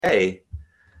Hey,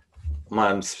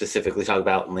 I'm specifically talk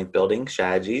about link building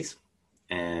strategies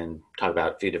and talk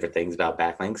about a few different things about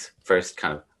backlinks. First,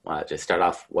 kind of want to just start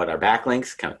off what are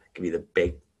backlinks, kind of give you the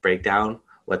big breakdown,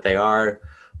 what they are,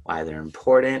 why they're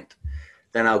important.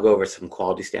 Then I'll go over some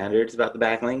quality standards about the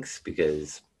backlinks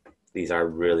because these are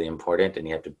really important and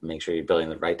you have to make sure you're building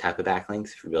the right type of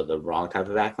backlinks. If you build the wrong type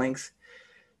of backlinks,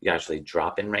 you actually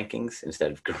drop in rankings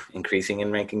instead of increasing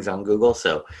in rankings on Google.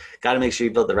 So got to make sure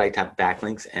you build the right type of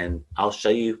backlinks. And I'll show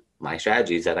you my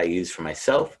strategies that I use for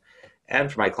myself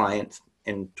and for my clients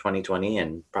in 2020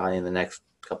 and probably in the next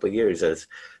couple of years, as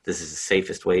this is the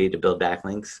safest way to build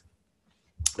backlinks.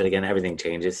 But again, everything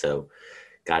changes. So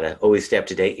got to always stay up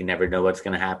to date. You never know what's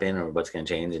going to happen or what's going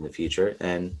to change in the future.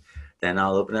 And then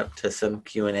I'll open up to some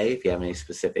Q&A if you have any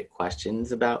specific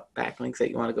questions about backlinks that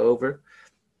you want to go over.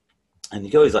 And you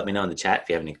can always let me know in the chat if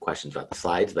you have any questions about the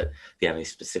slides, but if you have any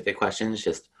specific questions,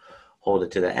 just hold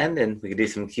it to the end and we can do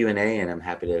some Q&A, and I'm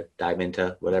happy to dive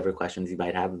into whatever questions you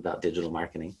might have about digital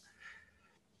marketing.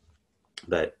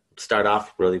 But start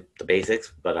off really the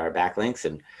basics, but our backlinks,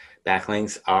 and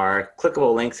backlinks are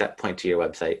clickable links that point to your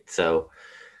website. So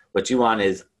what you want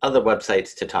is other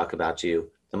websites to talk about you.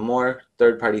 The more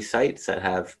third-party sites that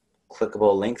have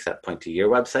clickable links that point to your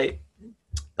website,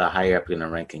 the higher up you're going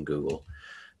to rank in Google.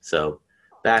 So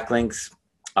backlinks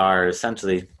are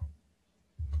essentially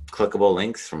clickable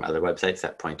links from other websites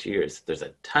that point to yours. There's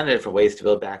a ton of different ways to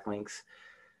build backlinks.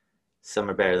 Some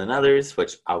are better than others,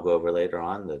 which I'll go over later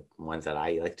on, the ones that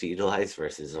I like to utilize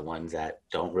versus the ones that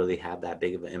don't really have that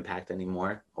big of an impact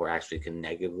anymore or actually can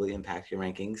negatively impact your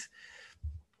rankings.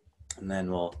 And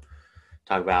then we'll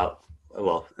talk about,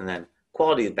 and then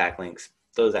quality of backlinks,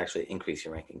 those actually increase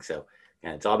your rankings. So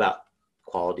again, it's all about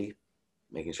quality,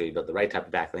 making sure you build the right type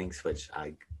of backlinks, which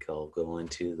I'll go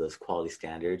into those quality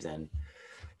standards. And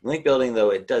link building, though,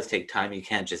 it does take time. You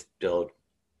can't just build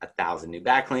 1,000 new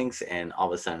backlinks and all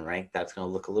of a sudden rank. That's going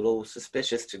to look a little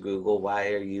suspicious to Google.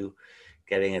 Why are you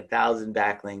getting 1,000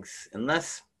 backlinks?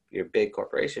 Unless you're a big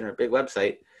corporation or a big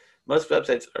website, most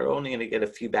websites are only going to get a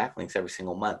few backlinks every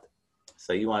single month.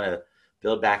 So you want to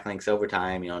build backlinks over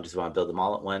time. You don't just want to build them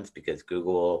all at once, because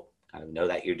Google will kind of know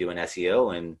that you're doing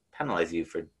SEO and penalize you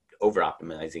for over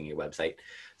optimizing your website.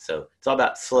 So it's all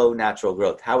about slow, natural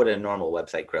growth. How would a normal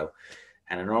website grow?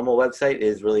 And a normal website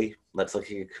is really, let's look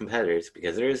at your competitors,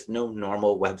 because there is no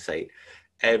normal website.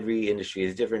 Every industry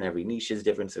is different. Every niche is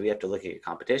different. So we have to look at your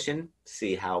competition,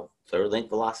 see how their link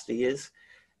velocity is,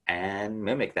 and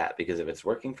mimic that. Because if it's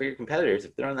working for your competitors,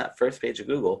 if they're on that first page of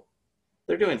Google,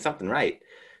 they're doing something right.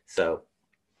 So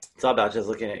it's all about just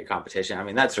looking at your competition. I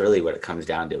mean, that's really what it comes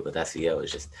down to with SEO,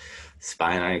 is just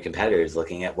spying on your competitors,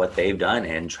 looking at what they've done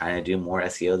and trying to do more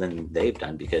SEO than they've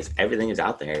done, because everything is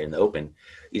out there in the open.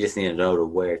 You just need to know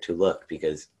where to look,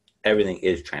 because everything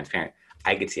is transparent.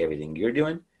 I could see everything you're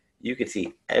doing. You could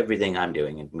see everything I'm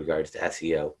doing in regards to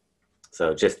SEO.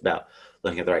 So just about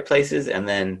looking at the right places and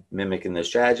then mimicking those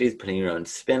strategies, putting your own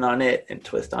spin on it and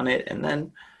twist on it, and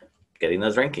then getting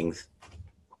those rankings.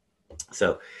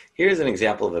 So here's an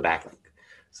example of a backlink.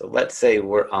 So let's say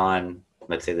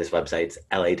this website's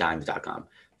latimes.com.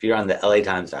 If you're on the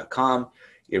latimes.com,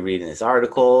 you're reading this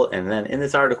article, and then in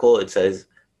this article, it says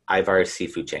Ivar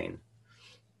Seafood Chain.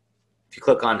 If you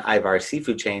click on Ivar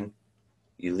Seafood Chain,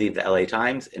 you leave the LA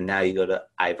Times, and now you go to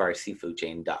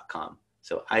ivarseafoodchain.com.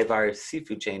 So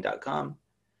ivarseafoodchain.com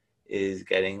is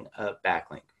getting a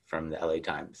backlink from the LA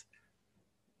Times.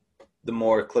 The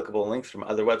more clickable links from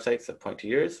other websites that point to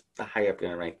yours, the higher up you're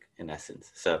going to rank, in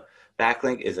essence. So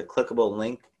backlink is a clickable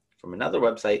link from another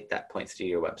website that points to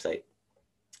your website.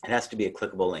 It has to be a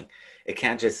clickable link. It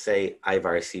can't just say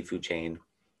Ivar Seafood Chain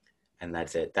and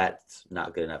that's it. That's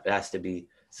not good enough. It has to be,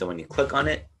 so when you click on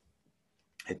it,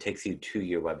 it takes you to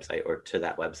your website or to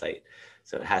that website.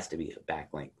 So it has to be a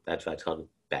backlink. That's why it's called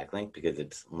a backlink, because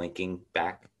it's linking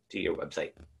back to your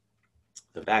website.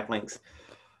 The backlinks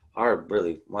are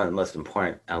really one of the most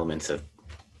important elements of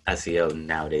SEO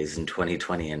nowadays in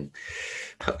 2020. And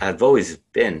I've always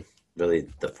been really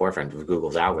the forefront of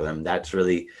Google's algorithm. That's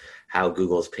really how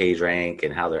Google's page rank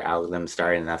and how their algorithm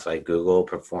started. And that's why Google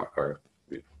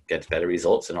gets better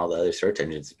results than all the other search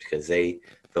engines, because they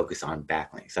focus on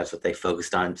backlinks. That's what they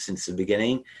focused on since the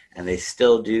beginning. And they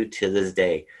still do to this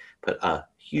day, put a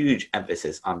huge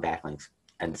emphasis on backlinks.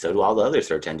 And so do all the other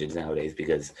search engines nowadays,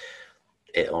 because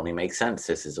it only makes sense.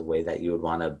 This is a way that you would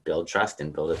want to build trust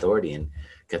and build authority and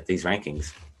get these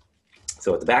rankings.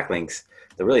 So with the backlinks,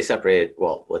 they're really separated.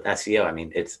 Well, with SEO, I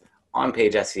mean, it's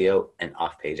on-page SEO and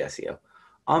off-page SEO.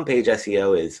 On-page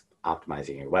SEO is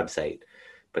optimizing your website,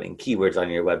 putting keywords on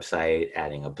your website,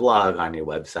 adding a blog on your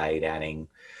website, adding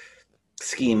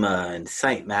schema and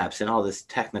sitemaps and all this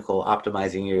technical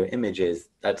optimizing your images,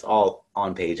 that's all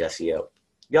on-page SEO.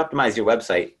 You optimize your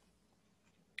website,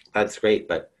 that's great,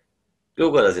 but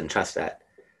Google doesn't trust that.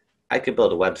 I could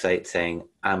build a website saying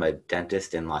I'm a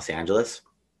dentist in Los Angeles,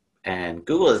 and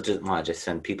Google doesn't want to just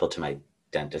send people to my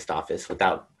dentist office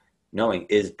without knowing,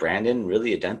 is Brandon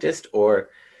really a dentist, or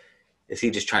is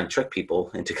he just trying to trick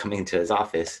people into coming into his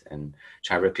office and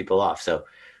try to rip people off? So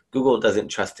Google doesn't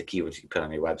trust the keywords you put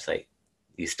on your website.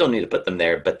 You still need to put them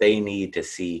there, but they need to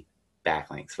see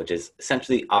backlinks, which is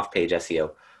essentially off-page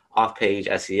SEO. Off-page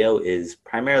SEO is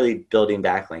primarily building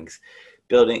backlinks,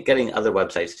 getting other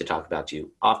websites to talk about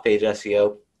you. Off-page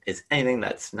SEO is anything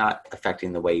that's not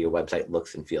affecting the way your website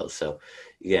looks and feels. So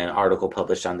you get an article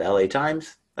published on the LA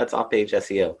Times, that's off-page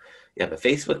SEO. You have a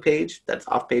Facebook page, that's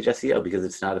off-page SEO because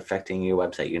it's not affecting your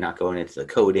website. You're not going into the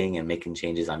coding and making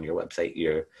changes on your website.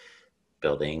 You're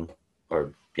building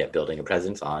a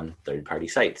presence on third-party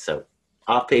sites. So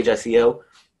off-page SEO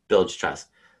builds trust.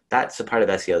 That's the part of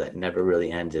SEO that never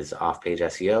really ends, is off-page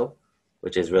SEO,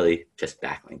 which is really just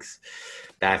backlinks.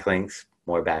 Backlinks,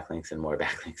 more backlinks, and more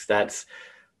backlinks. That's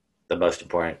the most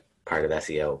important part of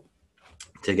SEO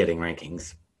to getting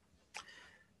rankings.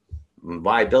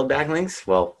 Why build backlinks?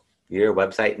 Well, your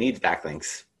website needs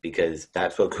backlinks because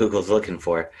that's what Google's looking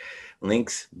for.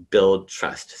 Links build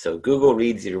trust. So Google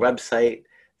reads your website,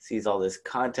 sees all this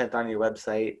content on your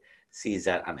website, sees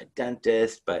that I'm a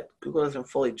dentist, but Google doesn't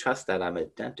fully trust that I'm a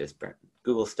dentist.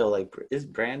 Google's still like, is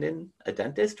Brandon a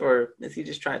dentist, or is he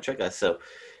just trying to trick us? So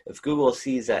if Google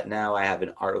sees that now I have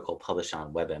an article published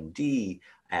on WebMD,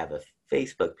 I have a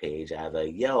Facebook page, I have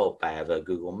a Yelp, I have a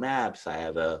Google Maps, I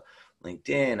have a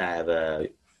LinkedIn, I have a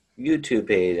YouTube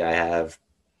page, I have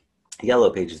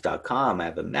yellowpages.com, I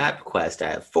have a MapQuest,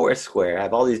 I have Foursquare, I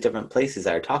have all these different places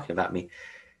that are talking about me.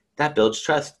 That builds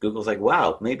trust. Google's like,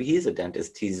 wow, maybe he's a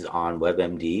dentist. He's on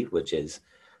WebMD, which is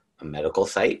a medical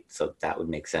site, so that would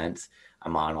make sense.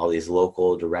 I'm on all these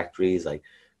local directories like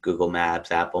Google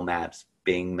Maps, Apple Maps,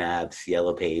 Bing Maps,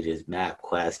 Yellow Pages,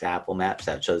 MapQuest, Apple Maps.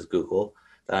 That shows Google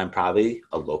that I'm probably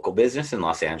a local business in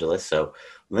Los Angeles. So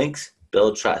links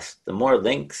build trust. The more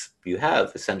links you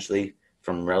have, essentially,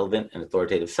 from relevant and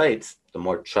authoritative sites, the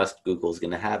more trust Google's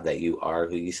going to have that you are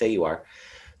who you say you are.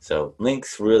 So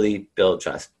links really build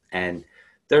trust. And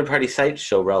third-party sites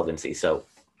show relevancy. So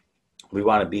we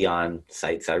want to be on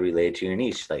sites that are related to your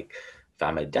niche. Like if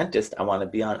I'm a dentist, I want to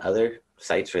be on other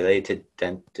sites related to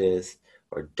dentist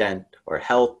or dent or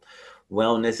health,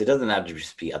 wellness. It doesn't have to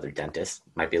just be other dentists.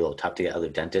 It might be a little tough to get other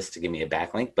dentists to give me a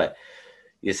backlink, but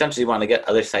you essentially want to get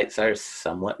other sites that are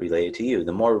somewhat related to you.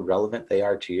 The more relevant they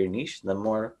are to your niche, the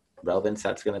more relevance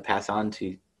that's going to pass on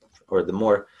to, or the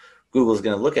more Google's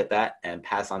going to look at that and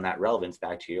pass on that relevance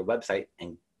back to your website,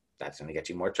 and that's going to get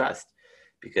you more trust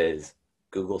because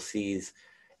Google sees,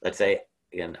 let's say,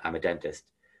 again, I'm a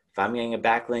dentist. If I'm getting a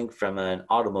backlink from an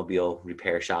automobile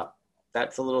repair shop,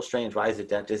 that's a little strange. Why is a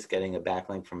dentist getting a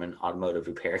backlink from an automotive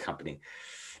repair company?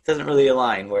 It doesn't really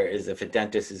align. Whereas if a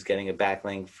dentist is getting a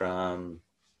backlink from,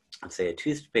 let's say, a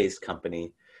toothpaste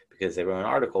company because they wrote an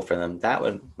article for them, that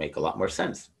would make a lot more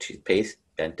sense. Toothpaste,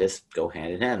 dentist go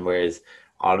hand in hand, whereas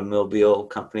automobile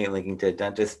company linking to a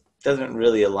dentist doesn't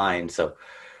really align. So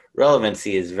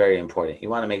relevancy is very important. You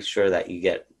want to make sure that you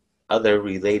get other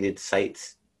related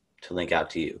sites to link out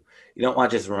to you. You don't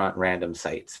want to just run random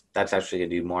sites. That's actually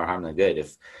going to do more harm than good.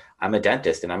 If I'm a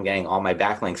dentist and I'm getting all my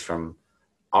backlinks from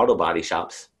auto body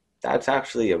shops, that's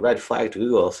actually a red flag to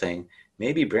Google saying,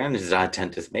 maybe Brandon's not a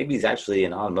dentist. Maybe he's actually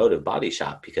an automotive body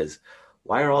shop, because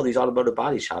why are all these automotive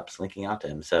body shops linking out to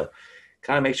him? So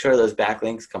kind of make sure those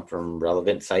backlinks come from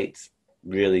relevant sites.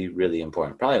 Really, really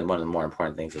important. Probably one of the more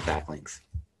important things with backlinks.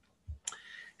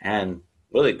 And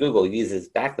really, Google uses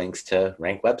backlinks to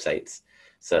rank websites,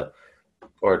 so,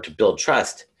 or to build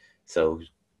trust. So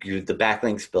the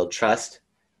backlinks build trust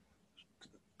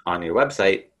on your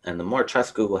website, and the more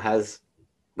trust Google has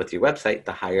with your website,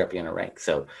 the higher up you're going to rank.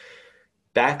 So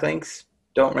backlinks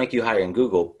don't rank you higher in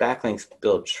Google. Backlinks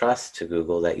build trust to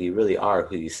Google that you really are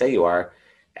who you say you are,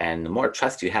 and the more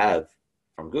trust you have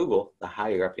from Google, the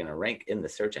higher up you're going to rank in the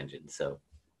search engine. So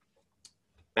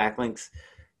backlinks,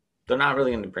 they're not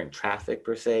really going to bring traffic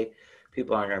per se.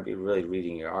 People aren't going to be really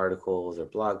reading your articles or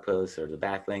blog posts or the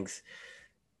backlinks.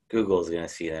 Google is going to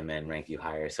see them and rank you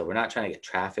higher. So we're not trying to get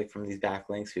traffic from these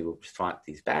backlinks. We just want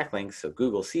these backlinks so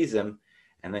Google sees them,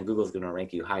 and then Google's going to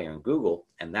rank you higher in Google,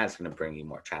 and that's going to bring you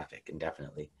more traffic,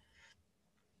 indefinitely.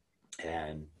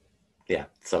 And yeah,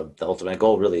 so the ultimate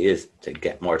goal really is to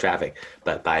get more traffic.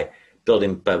 But by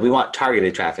but we want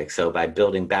targeted traffic. So by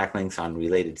building backlinks on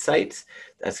related sites,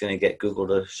 that's going to get Google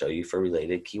to show you for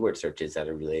related keyword searches that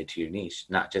are related to your niche,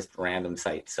 not just random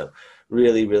sites. So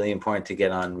really, really important to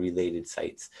get on related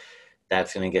sites.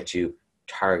 That's going to get you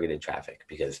targeted traffic,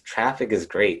 because traffic is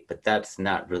great, but that's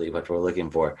not really what we're looking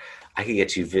for. I could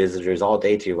get you visitors all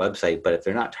day to your website, but if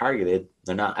they're not targeted,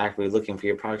 they're not actively looking for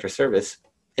your product or service,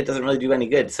 it doesn't really do any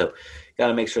good. So you got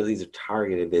to make sure these are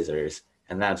targeted visitors.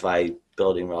 And that's why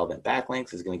building relevant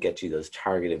backlinks is going to get you those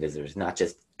targeted visitors, not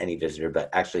just any visitor, but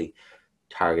actually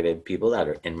targeted people that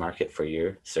are in market for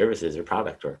your services or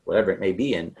product or whatever it may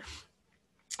be. And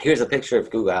here's a picture of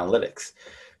Google Analytics.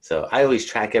 So I always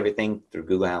track everything through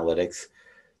Google Analytics.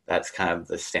 That's kind of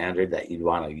the standard that you'd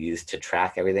want to use to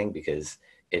track everything, because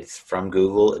it's from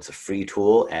Google. It's a free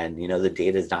tool, and the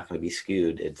data is not going to be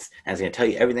skewed. It's going to tell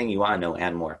you everything you want to know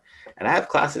and more. And I have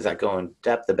classes that go in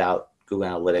depth about Google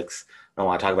Analytics. I don't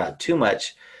want to talk about it too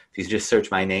much. If you just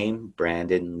search my name,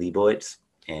 Brandon Leibowitz,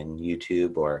 in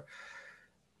YouTube or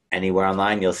anywhere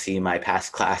online, you'll see my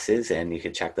past classes, and you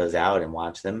can check those out and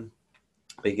watch them.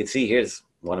 But you can see here's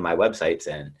one of my websites,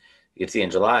 and you can see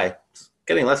in July, it's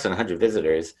getting less than 100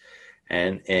 visitors.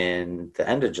 And in the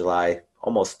end of July,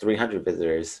 almost 300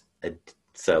 visitors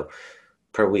so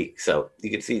per week. So you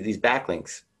can see these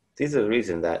backlinks. These are the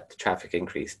reason that the traffic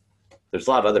increased. There's a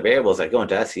lot of other variables that go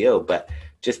into SEO, but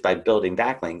just by building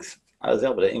backlinks, I was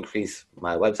able to increase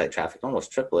my website traffic,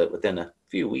 almost triple it within a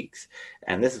few weeks.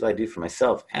 And this is what I do for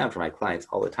myself and for my clients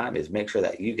all the time, is make sure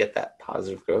that you get that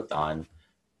positive growth on,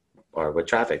 or with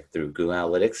traffic through Google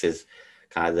Analytics is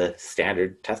kind of the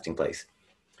standard testing place.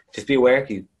 Just be aware, if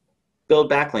you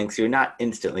build backlinks, you're not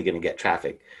instantly going to get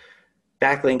traffic.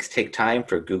 Backlinks take time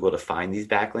for Google to find these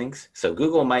backlinks. So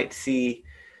Google might see,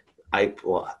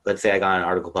 let's say I got an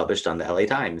article published on the LA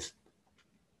Times.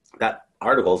 That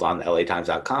article's on the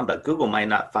LATimes.com, but Google might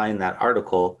not find that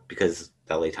article because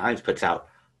the LA Times puts out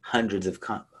hundreds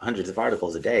of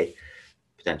articles a day.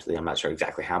 Potentially, I'm not sure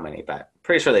exactly how many, but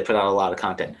pretty sure they put out a lot of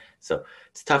content. So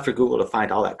it's tough for Google to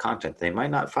find all that content. They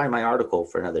might not find my article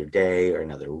for another day or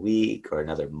another week or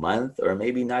another month, or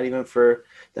maybe not even for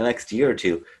the next year or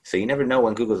two. So you never know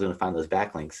when Google's going to find those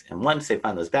backlinks. And once they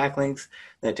find those backlinks,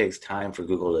 then it takes time for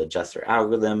Google to adjust their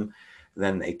algorithm.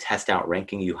 Then they test out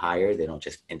ranking you higher. They don't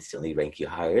just instantly rank you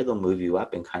higher. They'll move you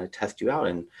up and kind of test you out.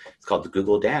 And it's called the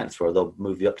Google dance, where they'll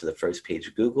move you up to the first page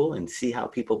of Google and see how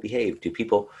people behave. Do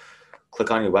people click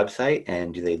on your website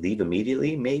and do they leave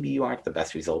immediately? Maybe you aren't the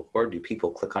best result. Or do people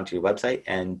click onto your website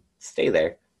and stay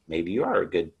there? Maybe you are a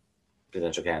good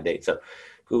potential candidate. So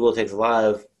Google takes a lot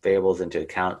of variables into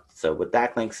account. So with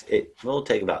backlinks, it will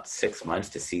take about 6 months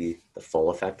to see the full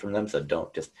effect from them. So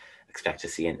don't just expect to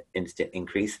see an instant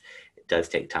increase. It does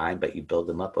take time, but you build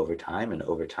them up over time, and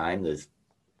over time, the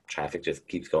traffic just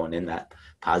keeps going in that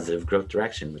positive growth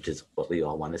direction, which is what we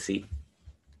all want to see.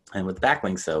 And with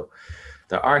backlinks, so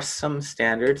there are some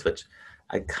standards, which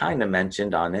I kind of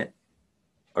mentioned on it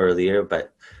earlier,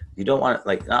 but you don't want,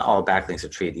 not all backlinks are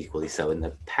treated equally. So in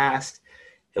the past,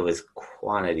 it was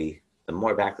quantity. The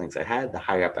more backlinks I had, the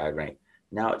higher up I would rank.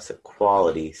 Now it's a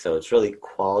quality. So it's really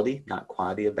quality, not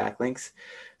quantity of backlinks.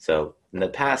 So in the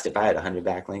past, if I had 100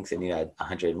 backlinks and you had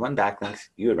 101 backlinks,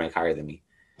 you would rank higher than me.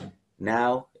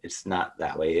 Now it's not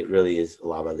that way. It really is a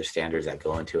lot of other standards that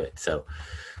go into it. So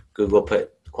Google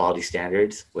put quality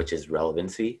standards, which is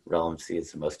relevancy. Relevancy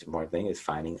is the most important thing, is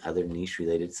finding other niche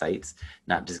related sites,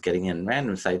 not just getting in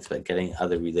random sites, but getting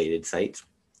other related sites.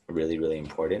 Really, really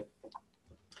important.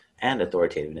 And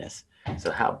authoritativeness.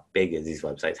 So how big is these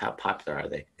websites? How popular are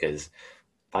they? Because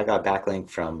if I got a backlink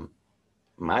from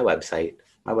my website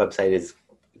is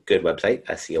a good website,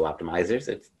 SEO Optimizers.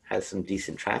 It has some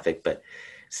decent traffic, but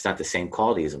it's not the same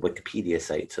quality as a Wikipedia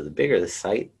site. So the bigger the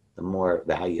site, the more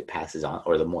value it passes on,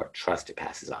 or the more trust it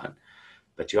passes on.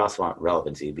 But you also want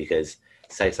relevancy, because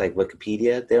sites like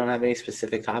Wikipedia, they don't have any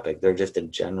specific topic. They're just a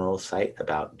general site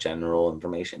about general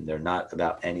information. They're not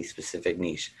about any specific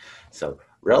niche. So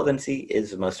relevancy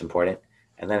is the most important.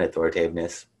 And then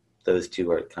authoritativeness. Those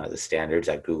two are kind of the standards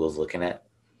that Google's looking at.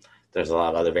 There's a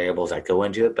lot of other variables that go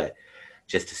into it, but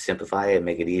just to simplify it and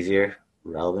make it easier,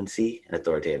 relevancy and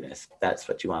authoritativeness. That's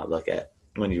what you want to look at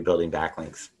when you're building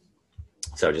backlinks.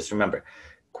 So just remember,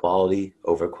 quality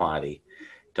over quantity.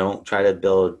 Don't try to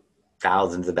build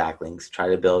thousands of backlinks. Try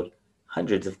to build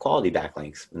hundreds of quality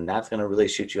backlinks, and that's going to really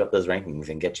shoot you up those rankings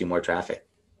and get you more traffic.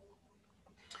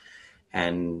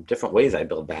 And different ways I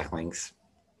build backlinks.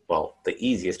 Well, the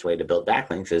easiest way to build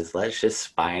backlinks is let's just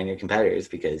spy on your competitors,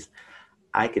 because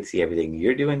I could see everything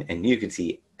you're doing and you could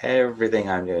see everything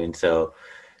I'm doing. So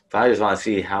if I just want to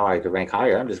see how I could rank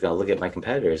higher, I'm just going to look at my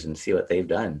competitors and see what they've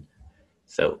done.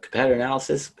 So competitor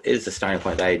analysis is the starting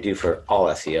point that I do for all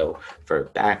SEO,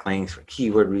 for backlinks, for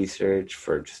keyword research,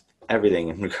 for just everything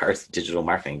in regards to digital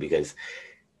marketing, because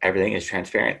everything is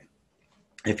transparent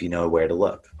if you know where to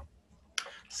look.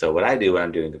 So what I do when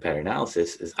I'm doing competitor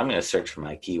analysis is I'm going to search for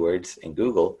my keywords in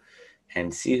Google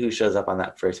and see who shows up on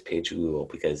that first page of Google,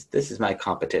 because this is my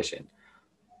competition.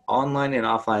 Online and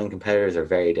offline competitors are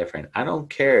very different. I don't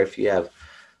care if you're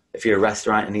a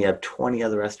restaurant and you have 20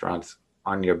 other restaurants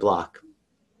on your block.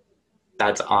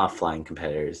 That's offline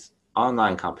competitors.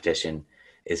 Online competition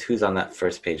is who's on that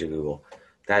first page of Google.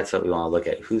 That's what we want to look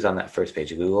at. Who's on that first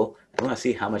page of Google. I want to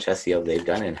see how much SEO they've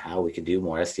done and how we could do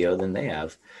more SEO than they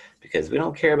have, because we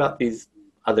don't care about these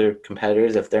other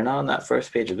competitors. If they're not on that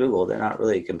first page of Google, they're not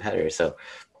really a competitor. So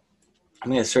I'm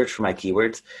going to search for my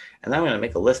keywords, and then I'm going to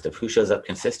make a list of who shows up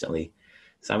consistently.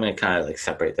 So I'm going to kind of like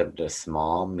separate them to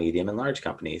small, medium, and large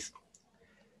companies.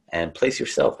 And place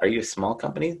yourself. Are you a small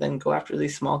company? Then go after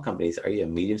these small companies. Are you a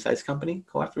medium-sized company?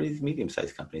 Go after these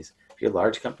medium-sized companies. If you're a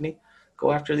large company,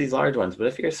 go after these large ones. But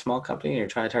if you're a small company and you're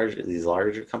trying to target these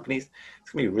larger companies,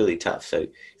 it's going to be really tough. So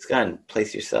you just got to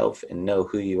place yourself and know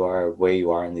who you are, where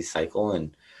you are in the cycle,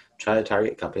 and try to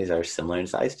target companies that are similar in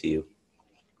size to you.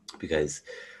 Because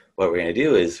what we're going to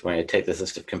do is we're going to take this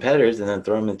list of competitors and then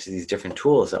throw them into these different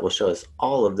tools that will show us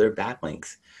all of their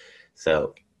backlinks.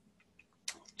 So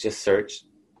just search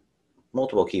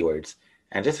multiple keywords,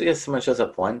 and just because someone shows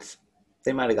up once,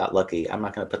 they might have got lucky. I'm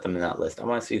not going to put them in that list. I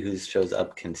want to see who shows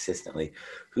up consistently,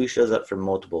 who shows up for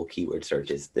multiple keyword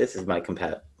searches. This is my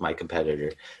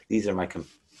competitor. These are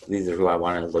who I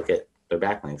want to look at their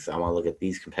backlinks. I want to look at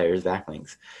these competitors'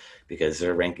 backlinks because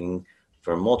they're ranking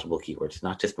for multiple keywords,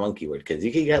 not just one keyword, because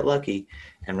you can get lucky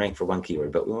and rank for one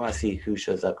keyword, but we want to see who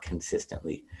shows up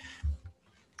consistently.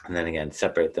 And then again,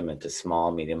 separate them into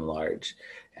small, medium, large,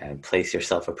 and place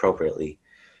yourself appropriately.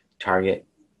 Target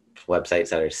websites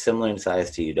that are similar in size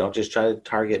to you. Don't just try to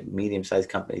target medium-sized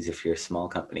companies if you're a small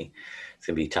company. It's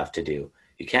going to be tough to do.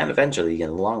 You can eventually in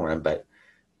the long run, but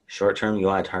short term, you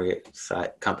want to target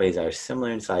companies that are similar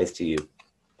in size to you.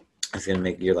 It's going to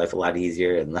make your life a lot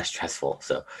easier and less stressful.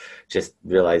 So just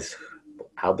realize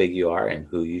how big you are and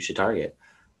who you should target.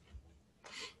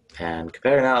 And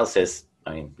competitor analysis,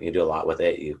 I mean, you can do a lot with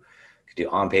it. You could do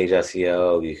on-page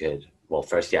SEO.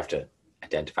 First you have to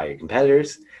identify your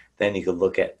competitors. Then you could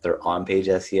look at their on-page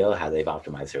SEO, how they've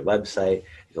optimized their website.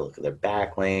 You can look at their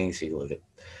backlinks. You can look at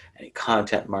any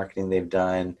content marketing they've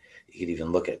done. You could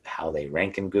even look at how they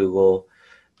rank in Google.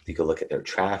 You could look at their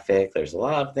traffic. There's a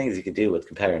lot of things you could do with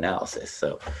competitor analysis.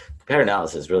 So competitor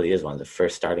analysis really is one of the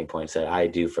first starting points that I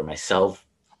do for myself,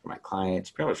 for my clients,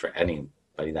 pretty much for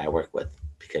anybody that I work with,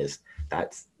 because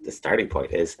that's the starting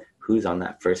point is who's on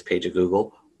that first page of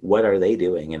Google, what are they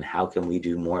doing, and how can we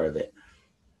do more of it?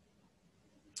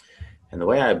 And the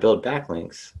way I build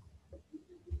backlinks,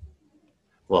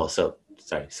 so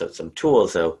some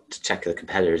tools to check the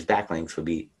competitors' backlinks would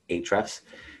be Ahrefs.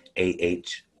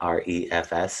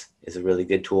 Ahrefs is a really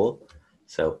good tool.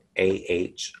 So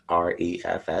Ahrefs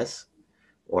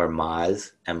or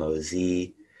Moz,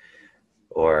 M-O-Z,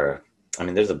 or,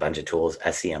 there's a bunch of tools,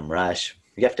 SEMrush.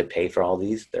 You have to pay for all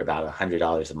these. They're about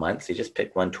 $100 a month. So you just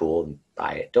pick one tool and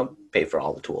buy it. Don't pay for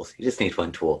all the tools. You just need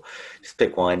one tool. Just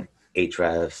pick one.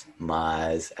 Ahrefs,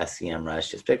 Moz,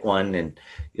 SEMrush. Just pick one and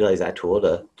utilize that tool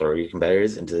to throw your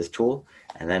competitors into this tool.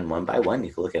 And then one by one,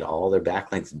 you can look at all their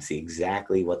backlinks and see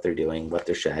exactly what they're doing, what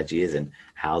their strategy is, and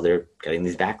how they're getting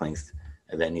these backlinks.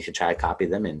 And then you should try to copy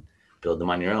them and build them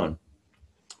on your own.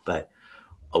 But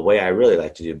a way I really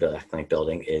like to do backlink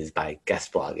building is by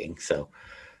guest blogging. So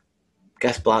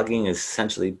guest blogging is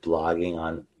essentially blogging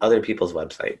on other people's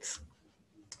websites.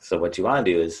 So what you want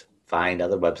to do is find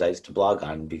other websites to blog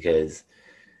on, because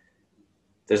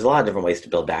there's a lot of different ways to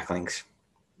build backlinks,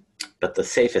 but the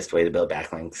safest way to build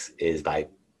backlinks is by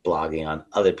blogging on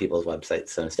other people's websites.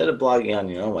 So instead of blogging on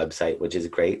your own website, which is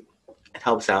great, it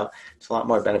helps out, it's a lot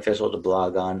more beneficial to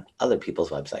blog on other people's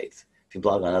websites. If you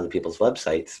blog on other people's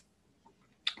websites,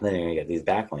 then you're going to get these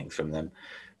backlinks from them,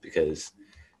 because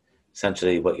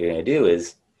essentially what you're going to do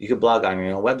is you could blog on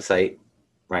your own website,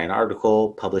 write an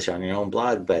article, publish on your own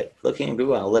blog, but looking at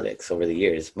Google Analytics over the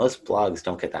years, most blogs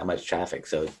don't get that much traffic.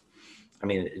 So,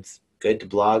 it's good to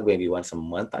blog maybe once a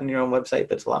month on your own website,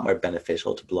 but it's a lot more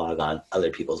beneficial to blog on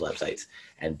other people's websites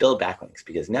and build backlinks,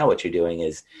 because now what you're doing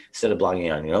is instead of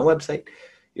blogging on your own website,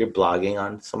 you're blogging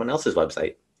on someone else's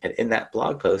website. And in that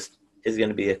blog post is going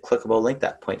to be a clickable link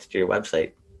that points to your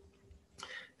website.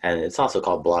 And it's also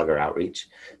called blogger outreach.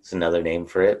 It's another name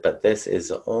for it, but this is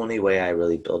the only way I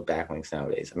really build backlinks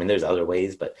nowadays. There's other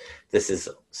ways, but this is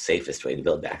the safest way to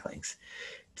build backlinks.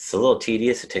 It's a little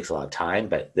tedious. It takes a lot of time,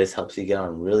 but this helps you get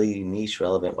on really niche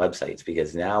relevant websites,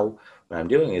 because now what I'm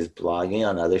doing is blogging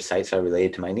on other sites that are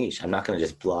related to my niche. I'm not going to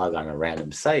just blog on a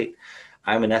random site.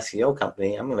 I'm an SEO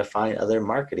company. I'm going to find other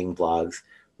marketing blogs,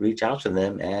 reach out to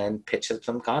them and pitch them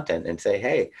some content and say,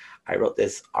 hey, I wrote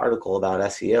this article about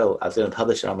SEO. I was going to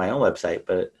publish it on my own website,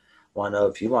 but I want to know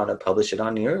if you want to publish it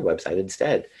on your website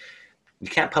instead. You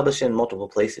can't publish it in multiple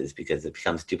places because it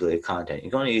becomes duplicated content. You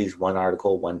can only use one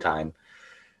article one time,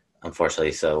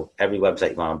 unfortunately. So every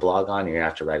website you want to blog on, you're going to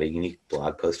have to write a unique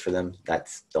blog post for them.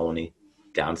 That's the only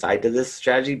downside to this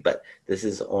strategy, but this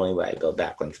is the only way I build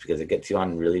backlinks, because it gets you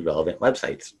on really relevant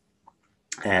websites.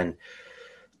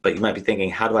 But you might be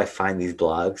thinking, how do I find these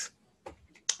blogs?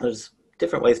 There's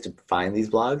different ways to find these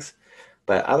blogs,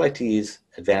 but I like to use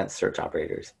advanced search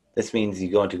operators. This means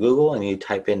you go into Google and you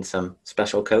type in some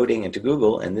special coding into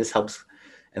Google, and this helps,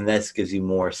 and this gives you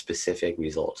more specific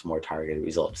results, more targeted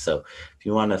results. So if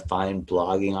you want to find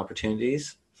blogging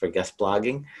opportunities for guest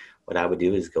blogging, what I would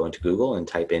do is go into Google and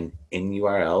type in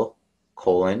URL :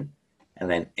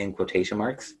 and then in quotation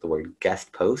marks, the word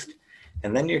guest post,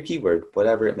 and then your keyword,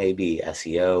 whatever it may be,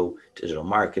 SEO, digital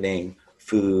marketing,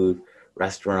 food,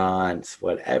 restaurants,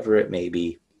 whatever it may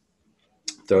be,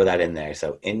 throw that in there.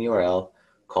 So in URL :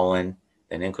 then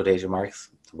in quotation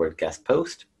marks, the word guest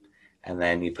post, and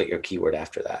then you put your keyword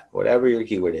after that, whatever your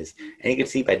keyword is. And you can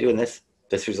see by doing this,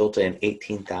 this resulted in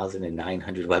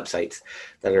 18,900 websites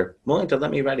that are willing to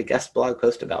let me write a guest blog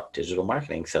post about digital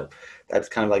marketing. So that's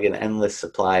kind of like an endless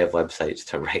supply of websites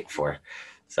to write for.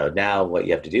 So now what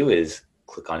you have to do is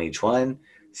click on each one,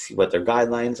 see what their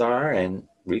guidelines are, and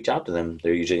reach out to them.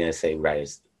 They're usually going to say, write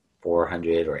a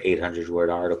 400 or 800 word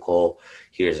article.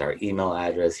 Here's our email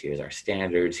address. Here's our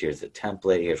standards. Here's the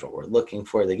template. Here's what we're looking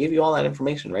for. They give you all that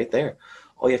information right there.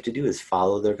 All you have to do is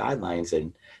follow their guidelines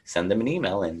and send them an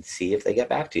email and see if they get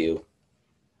back to you.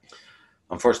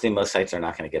 Unfortunately, most sites are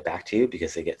not going to get back to you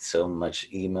because they get so much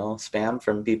email spam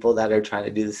from people that are trying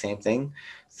to do the same thing.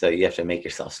 So you have to make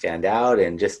yourself stand out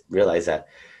and just realize that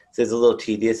this is a little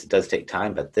tedious. It does take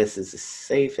time, but this is the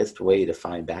safest way to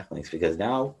find backlinks, because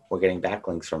now we're getting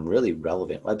backlinks from really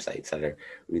relevant websites that are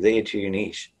related to your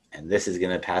niche. And this is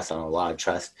going to pass on a lot of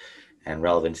trust and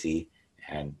relevancy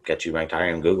and get you ranked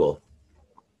higher in Google.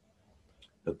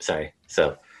 Oops, sorry.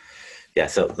 So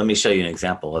let me show you an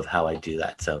example of how I do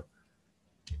that. So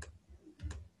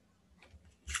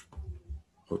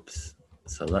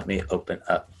let me open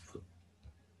up.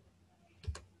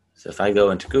 So if I go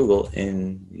into Google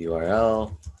in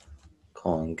URL :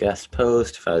 guest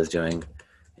post, if I was doing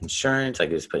insurance, I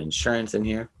could just put insurance in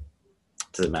here.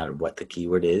 It doesn't matter what the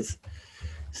keyword is.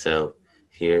 So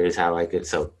here's how I could,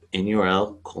 so in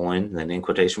URL : then in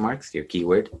quotation marks, your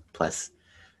keyword plus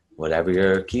whatever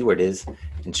your keyword is.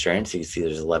 Insurance, you can see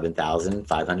there's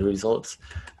 11,500 results.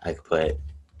 I could put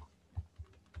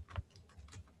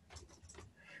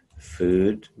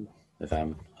food. If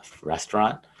I'm a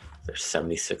restaurant, there's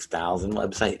 76,000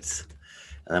 websites.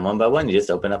 And then one by one, you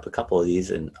just open up a couple of these,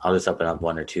 and I'll just open up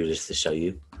one or two just to show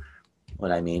you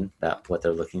what I mean about what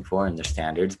they're looking for and their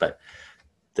standards. But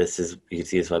this is, you can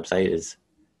see this website is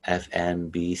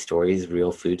FMB Stories,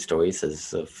 Real Food Stories. This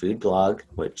is a food blog,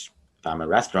 which if I'm a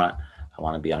restaurant, I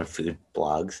want to be on food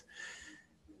blogs.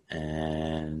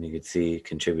 And you can see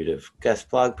contributive guest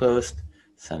blog post,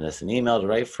 send us an email to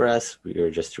write for us. We are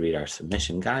just to read our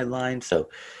submission guidelines. So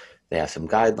they have some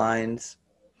guidelines.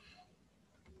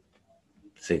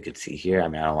 So you could see here, I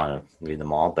mean, I don't want to read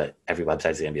them all, but every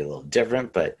website is going to be a little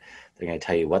different, but they're going to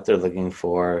tell you what they're looking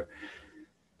for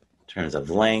in terms of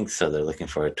length. So they're looking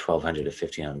for 1,200 to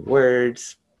 1,500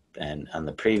 words. And on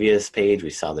the previous page, we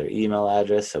saw their email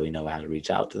address, so we know how to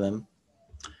reach out to them.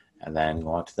 And then go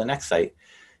on to the next site.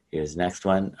 Here's the next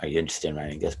one. Are you interested in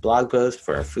writing a guest blog post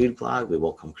for our food blog? We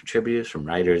welcome contributors from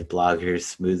writers,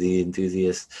 bloggers, smoothie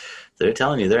enthusiasts. They're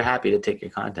telling you they're happy to take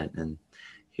your content. And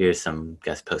here's some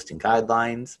guest posting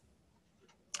guidelines.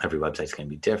 Every website's going to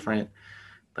be different,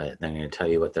 but they're going to tell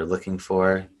you what they're looking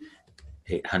for.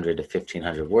 800 to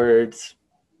 1,500 words.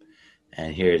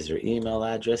 And here's your email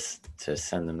address to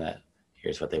send them that.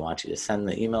 Here's what they want you to send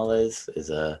the email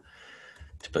to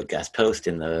put guest post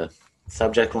in the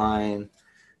subject line.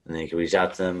 And then you can reach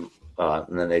out to them.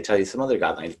 And then they tell you some other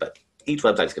guidelines, but each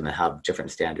website's going to have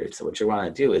different standards. So what you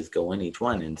want to do is go in each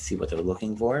one and see what they're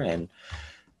looking for and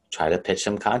try to pitch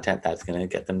some content that's going to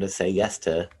get them to say yes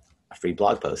to a free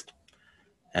blog post.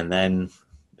 And then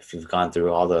if you've gone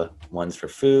through all the ones for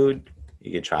food,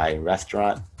 you could try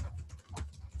restaurant.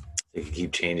 You can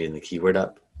keep changing the keyword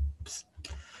up.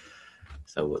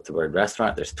 So with the word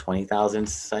restaurant, there's 20,000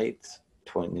 sites,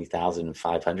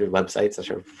 20,500 websites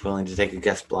that are willing to take a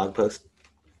guest blog post.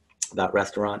 about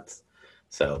restaurants.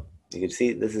 So you can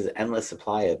see this is an endless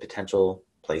supply of potential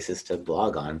places to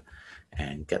blog on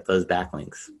and get those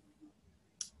backlinks.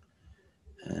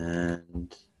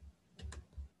 And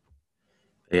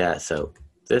yeah, so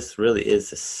this really is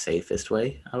the safest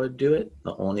way I would do it.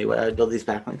 The only way I would build these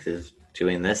backlinks is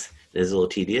doing this. It is a little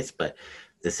tedious, but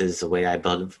this is the way I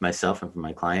build it for myself and for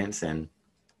my clients. And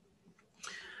I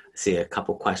see a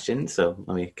couple questions. So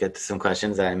let me get to some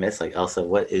questions that I missed. Like, Elsa,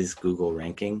 what is Google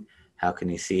ranking? How can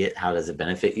you see it? How does it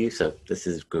benefit you? So this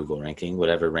is Google ranking.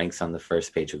 Whatever ranks on the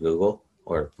first page of Google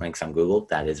or ranks on Google,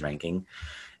 that is ranking.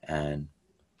 And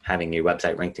having your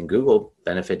website ranked in Google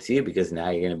benefits you because now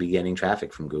you're going to be getting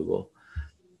traffic from Google.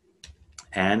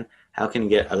 And how can you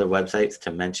get other websites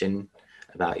to mention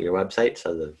about your website?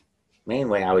 So the main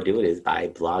way I would do it is by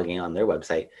blogging on their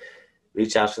website.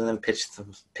 Reach out to them, pitch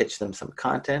them some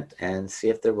content, and see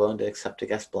if they're willing to accept a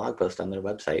guest blog post on their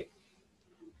website.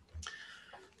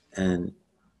 And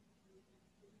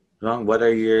Ron, what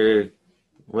are you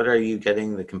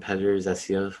getting the competitors'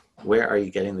 SEO? Where are you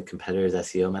getting the competitors'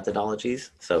 SEO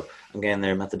methodologies? So I'm getting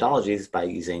their methodologies by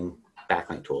using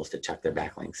backlink tools to check their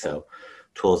backlinks. So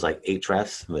tools like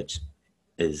Ahrefs, which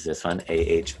is this one,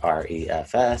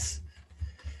 Ahrefs,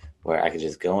 where I could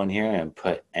just go in here and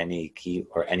put any key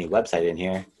or any website in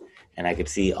here, and I could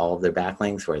see all of their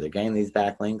backlinks, where they're getting these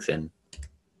backlinks, and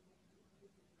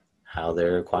how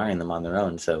they're acquiring them on their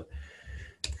own. So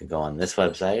I could go on this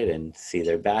website and see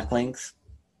their backlinks.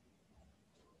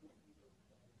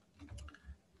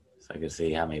 So I could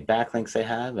see how many backlinks they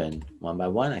have, and one by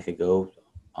one, I could go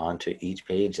onto each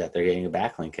page that they're getting a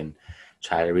backlink and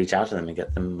try to reach out to them and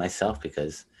get them myself,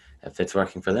 because if it's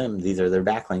working for them, these are their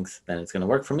backlinks, then it's going to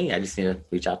work for me. I just need to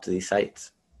reach out to these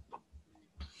sites.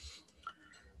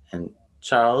 And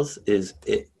Charles, is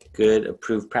it good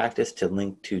approved practice to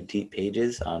link to deep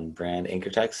pages on brand anchor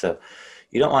text? So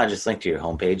you don't want to just link to your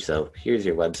homepage. So here's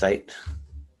your website.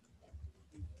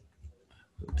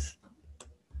 Oops.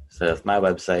 So if my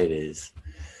website is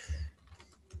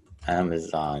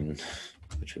Amazon,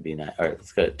 which would be nice, or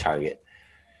let's go to Target.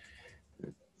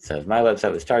 So if my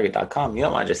website was target.com, you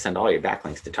don't want to just send all your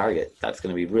backlinks to Target. That's going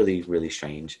to be really, really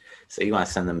strange. So you want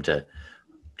to send them to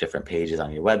different pages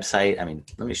on your website. I mean,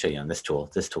 let me show you on this tool.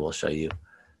 This tool will show you.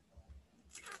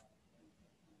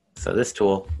 So this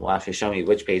tool will actually show me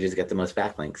which pages get the most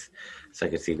backlinks. So I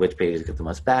can see which pages get the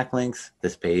most backlinks.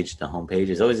 This page, the home page,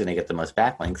 is always going to get the most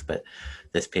backlinks, but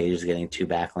this page is getting 2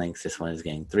 backlinks. This one is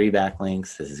getting 3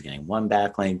 backlinks. This is getting 1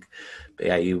 backlink. But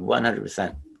yeah, you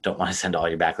 100% don't want to send all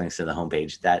your backlinks to the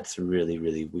homepage. That's really,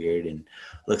 really weird and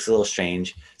looks a little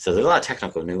strange. So there's a lot of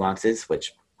technical nuances,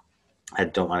 which I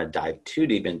don't want to dive too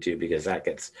deep into because that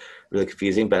gets really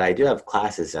confusing. But I do have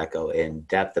classes that go in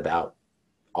depth about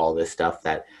all this stuff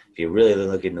that if you're really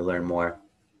looking to learn more,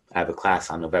 I have a class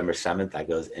on November 7th that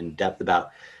goes in depth about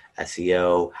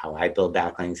SEO, how I build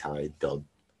backlinks, how I build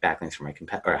backlinks for my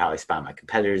or how I spot my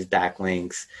competitors'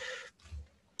 backlinks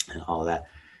and all that.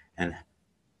 And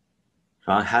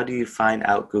how do you find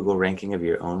out Google ranking of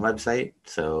your own website?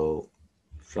 So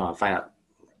if you want to find out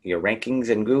your rankings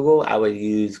in Google, I would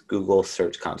use Google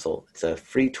Search Console. It's a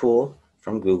free tool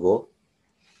from Google.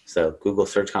 So Google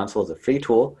Search Console is a free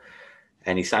tool,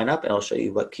 and you sign up and it'll show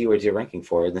you what keywords you're ranking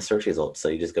for in the search results. So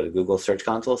you just go to Google Search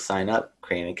Console, sign up,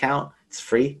 create an account. It's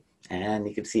free, and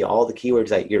you can see all the keywords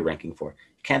that you're ranking for.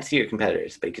 You can't see your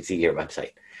competitors, but you can see your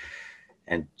website.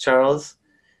 And Charles,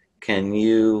 can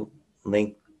you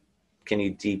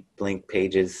deep link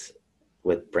pages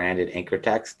with branded anchor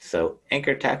text? So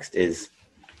anchor text is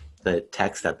the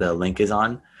text that the link is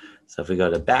on. So if we go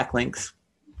to backlinks,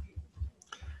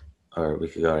 or we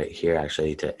could go right here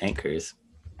actually to anchors.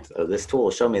 So this tool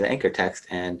will show me the anchor text,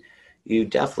 and you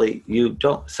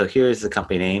don't. So here's the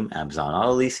company name, Amazon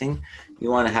Auto Leasing. You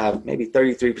want to have maybe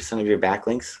 33% of your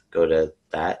backlinks go to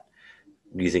that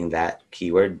using that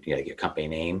keyword, your company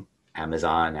name,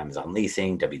 Amazon, Amazon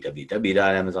Leasing,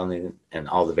 www.amazon, and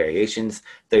all the variations.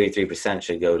 33%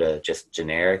 should go to just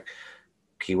generic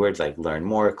keywords like learn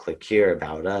more, click here,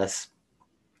 about us.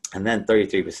 And then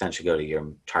 33% should go to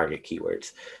your target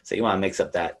keywords. So you want to mix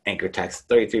up that anchor text.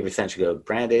 33% should go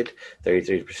branded,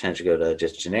 33% should go to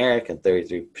just generic, and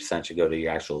 33% should go to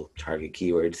your actual target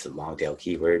keywords, long tail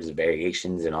keywords,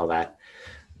 variations, and all that,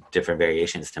 different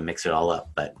variations to mix it all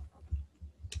up. But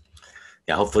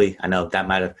yeah, hopefully, I know that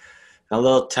might have been a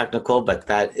little technical, but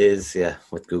that is,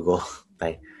 with Google,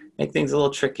 they make things a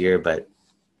little trickier, but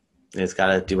it's got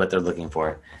to do what they're looking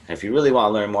for. And if you really want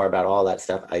to learn more about all that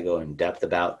stuff, I go in depth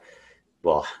about,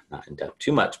 well, not in depth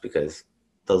too much because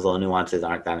those little nuances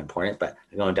aren't that important, but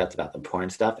I go in depth about the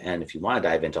important stuff. And if you want to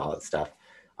dive into all that stuff,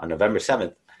 on November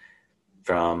 7th,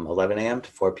 from 11 a.m.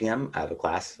 to 4 p.m. I have a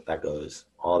class that goes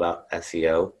all about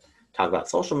SEO, talk about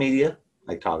social media,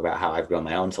 like talk about how I've grown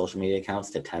my own social media accounts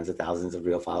to tens of thousands of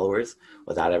real followers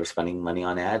without ever spending money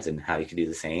on ads, and how you can do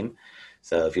the same.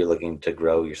 So if you're looking to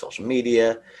grow your social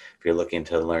media, if you're looking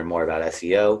to learn more about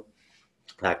SEO,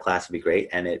 that class would be great.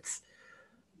 And it's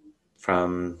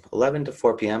from 11 to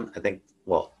 4 p.m. I think,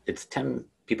 well, it's 10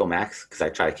 people max because I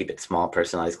try to keep it small,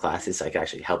 personalized classes so I can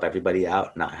actually help everybody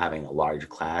out, not having a large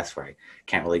class where I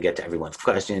can't really get to everyone's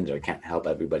questions or can't help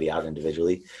everybody out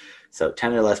individually. So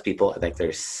 10 or less people. I think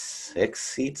there's 6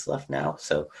 seats left now.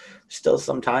 So still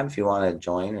some time if you want to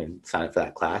join and sign up for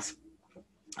that class.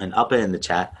 And up in the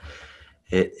chat,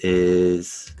 it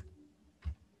is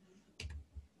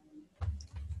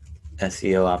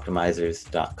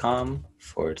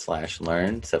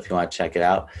SEOoptimizers.com/learn. So if you want to check it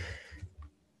out,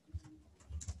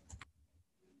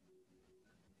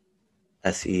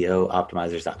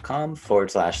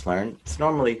 SEOoptimizers.com/learn. It's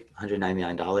normally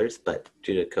 $199, but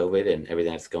due to COVID and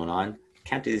everything that's going on,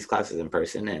 can't do these classes in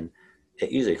person. And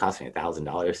it usually costs me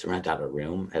 $1,000 to rent out a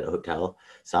room at a hotel.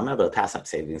 So I'm able to pass that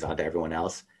savings on to everyone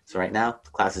else. So right now,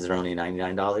 the classes are only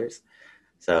 $99.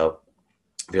 So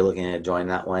if you're looking to join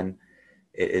that one,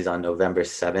 it is on November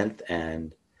 7th.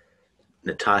 And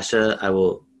Natasha,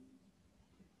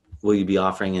 will you be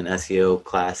offering an SEO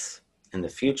class in the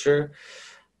future?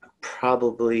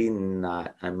 Probably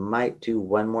not. I might do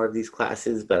one more of these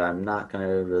classes, but I'm not going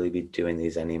to really be doing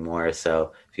these anymore.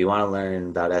 So if you want to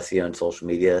learn about SEO and social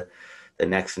media, the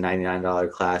next $99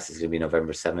 class is going to be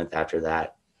November 7th. After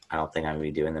that, I don't think I'm going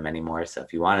to be doing them anymore. So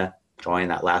if you want to join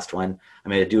that last one,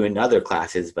 I'm going to do other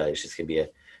classes, but it's just going to be a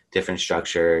different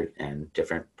structure and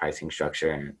different pricing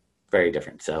structure and very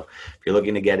different. So if you're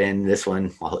looking to get in this one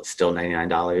while it's still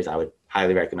 $99, I would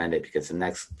highly recommend it because the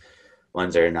next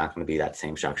ones are not going to be that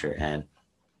same structure. And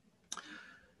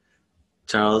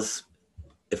Charles,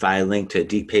 if I link to a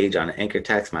deep page on Anchor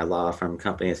Text, my law firm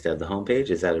company, instead of the homepage,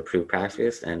 is that approved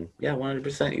practice? And yeah,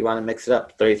 100%. You want to mix it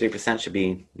up. 33% should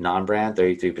be non-brand,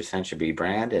 33% should be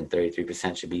brand, and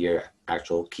 33% should be your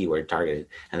actual keyword targeted.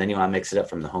 And then you want to mix it up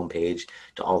from the homepage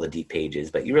to all the deep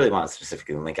pages, but you really want to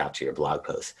specifically link out to your blog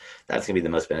post. That's going to be the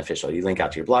most beneficial. You link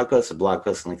out to your blog post, the blog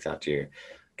post links out to your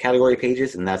category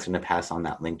pages, and that's going to pass on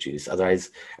that link juice.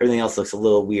 Otherwise, everything else looks a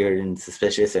little weird and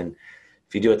suspicious, and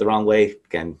if you do it the wrong way,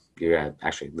 again, you're going to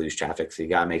actually lose traffic. So you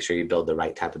got to make sure you build the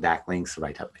right type of backlinks, the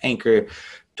right type of anchor.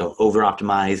 Don't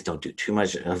over-optimize. Don't do too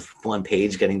much of one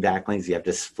page getting backlinks. You have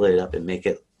to split it up and make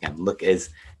it look as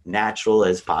natural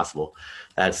as possible.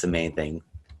 That's the main thing.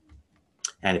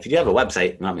 And if you do have a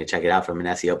website, you want me to check it out from an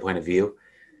SEO point of view,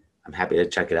 I'm happy to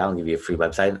check it out and give you a free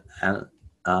website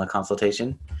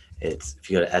consultation. It's if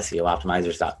you go to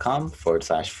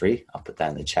SEOoptimizers.com/free. I'll put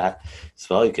that in the chat as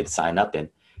well. You could sign up and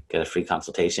get a free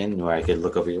consultation where I could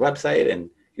look over your website and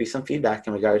give you some feedback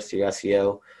in regards to your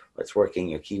SEO, what's working,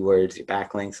 your keywords, your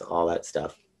backlinks, all that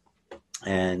stuff.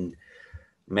 And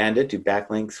Amanda, do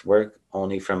backlinks work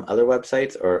only from other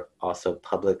websites or also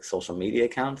public social media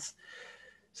accounts?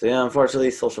 So yeah,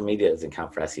 unfortunately, social media doesn't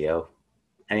count for SEO.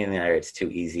 Anything there, it's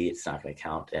too easy. It's not going to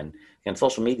count. And again,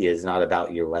 social media is not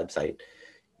about your website.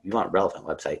 You want relevant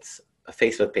websites. A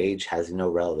Facebook page has no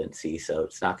relevancy, so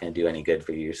it's not going to do any good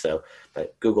for you. So,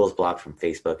 but Google's blocked from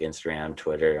Facebook, Instagram,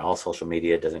 Twitter, all social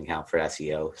media doesn't count for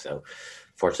SEO. So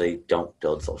fortunately, don't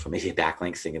build social media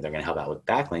backlinks thinking they're going to help out with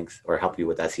backlinks or help you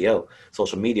with SEO.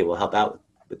 Social media will help out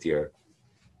with your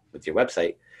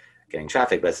website getting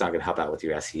traffic, but it's not going to help out with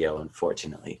your SEO,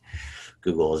 unfortunately.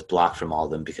 Google is blocked from all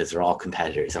of them because they're all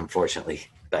competitors, unfortunately.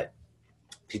 But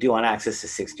if you do want access to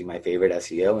 60 of my favorite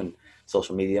SEO and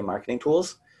social media marketing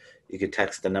tools, you could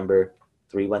text the number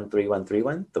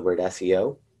 313131, the word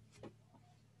SEO.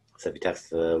 So if you text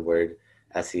the word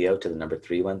SEO to the number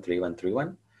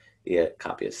 313131, you get a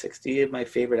copy of 60 of my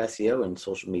favorite SEO and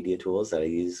social media tools that I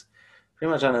use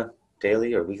pretty much on a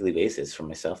daily or weekly basis for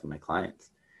myself and my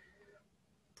clients.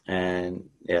 And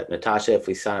yeah, Natasha, if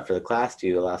we sign up for the class, do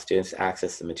you allow students to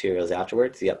access the materials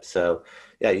afterwards? Yep. So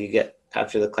yeah, you get,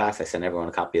 after the class, I send everyone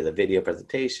a copy of the video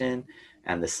presentation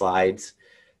and the slides.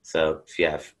 So if you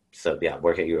have,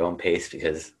 work at your own pace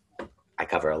because I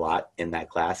cover a lot in that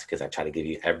class because I try to give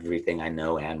you everything I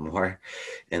know and more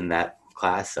in that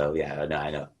class. So yeah,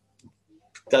 I know it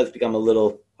does become a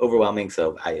little overwhelming.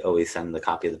 So I always send the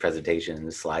copy of the presentation and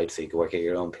the slides so you can work at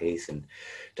your own pace and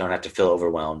don't have to feel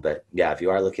overwhelmed. But yeah, if you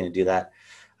are looking to do that,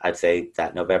 I'd say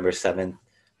that November 7th,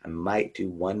 I might do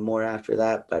one more after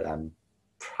that, but I'm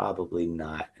probably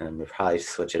not. And I'm going to probably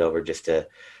switch it over just to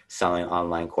selling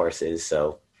online courses.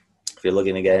 So if you're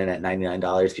looking to get in at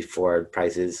 $99 before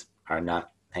prices are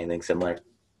not anything similar,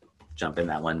 jump in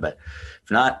that one. But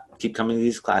if not, keep coming to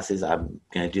these classes. I'm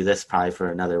going to do this probably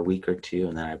for another week or two,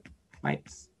 and then I might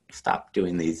stop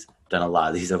doing these. Done a lot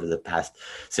of these over the past,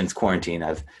 since quarantine.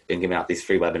 I've been giving out these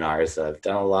free webinars. I've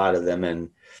done a lot of them, and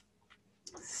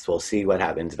we'll see what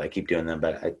happens if I keep doing them,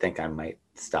 but I think I might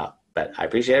stop. But I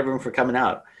appreciate everyone for coming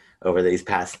out over these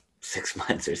past 6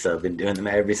 months or so. I've been doing them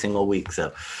every single week.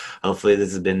 So hopefully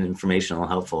this has been informational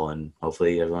and helpful, and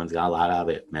hopefully everyone's got a lot out of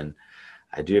it. And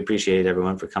I do appreciate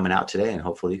everyone for coming out today, and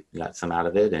hopefully you got some out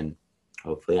of it. And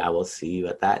hopefully I will see you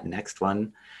at that next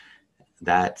one.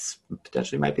 That's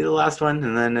potentially might be the last one.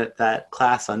 And then at that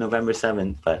class on November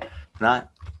 7th, but if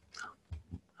not,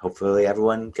 hopefully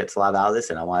everyone gets a lot out of this,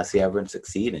 and I want to see everyone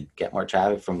succeed and get more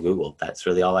traffic from Google. That's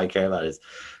really all I care about, is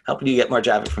helping you get more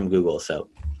traffic from Google. So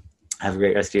have a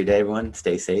great rest of your day, everyone.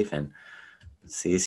 Stay safe, and see you soon.